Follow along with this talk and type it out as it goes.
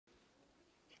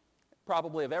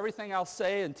probably of everything I'll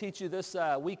say and teach you this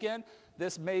weekend,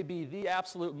 this may be the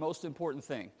absolute most important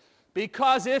thing.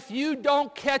 Because if you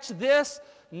don't catch this,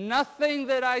 nothing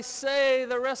that I say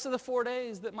the rest of the 4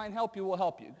 days that might help you will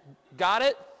help you. Got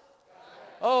it?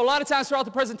 Oh, a lot of times throughout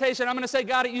the presentation, I'm going to say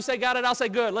got it, you say got it, I'll say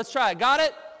good. Let's try it. Got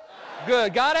it?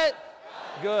 Good. Got it?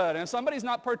 Good. And if somebody's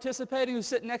not participating who's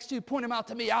sitting next to you, point them out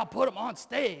to me. I'll put them on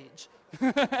stage.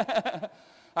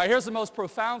 All right, here's the most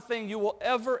profound thing you will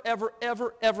ever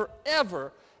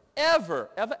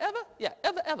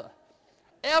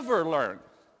learn.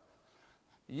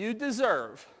 You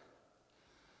deserve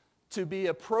to be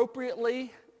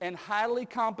appropriately and highly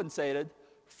compensated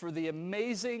for the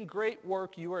amazing, great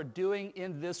work you are doing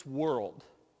in this world.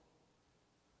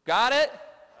 Got it?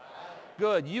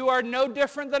 Good. You are no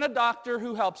different than a doctor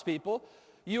who helps people.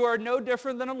 You are no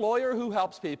different than a lawyer who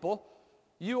helps people.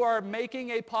 You are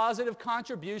making a positive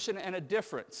contribution and a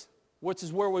difference, which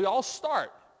is where we all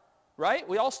start, right?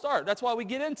 We all start. That's why we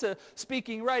get into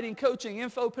speaking, writing, coaching,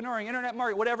 infopreneuring, internet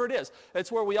marketing, whatever it is.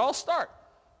 It's where we all start.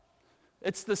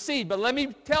 It's the seed. But let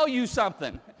me tell you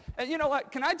something. And you know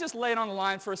what? Can I just lay it on the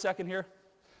line for a second here?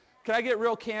 Can I get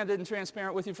real candid and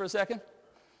transparent with you for a second?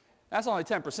 That's only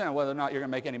 10% of whether or not you're going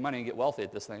to make any money and get wealthy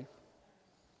at this thing.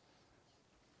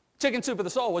 Chicken Soup of the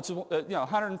Soul, which is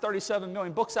 137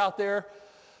 million books out there.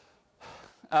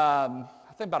 I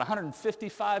think about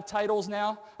 155 titles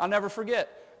now. I'll never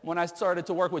forget when I started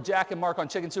to work with Jack and Mark on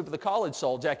Chicken Soup of the College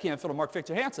Soul, Jack Canfield and Mark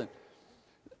Victor Hansen.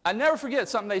 I never forget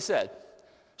something they said.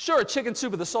 Sure, Chicken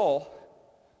Soup of the Soul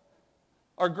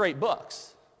are great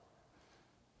books.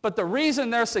 But the reason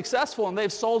they're successful and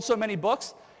they've sold so many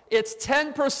books, it's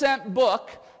 10% book,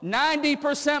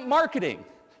 90% marketing.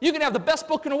 You can have the best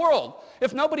book in the world.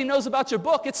 If nobody knows about your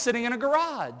book, it's sitting in a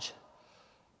garage.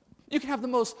 You can have the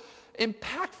most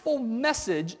impactful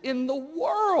message in the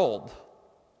world.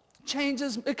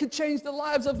 It could change the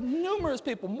lives of numerous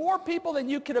people, more people than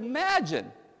you could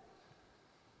imagine.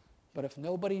 But if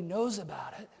nobody knows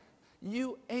about it,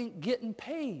 you ain't getting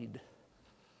paid.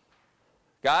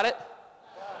 Got it?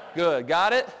 Good.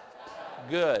 Got it?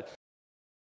 Good.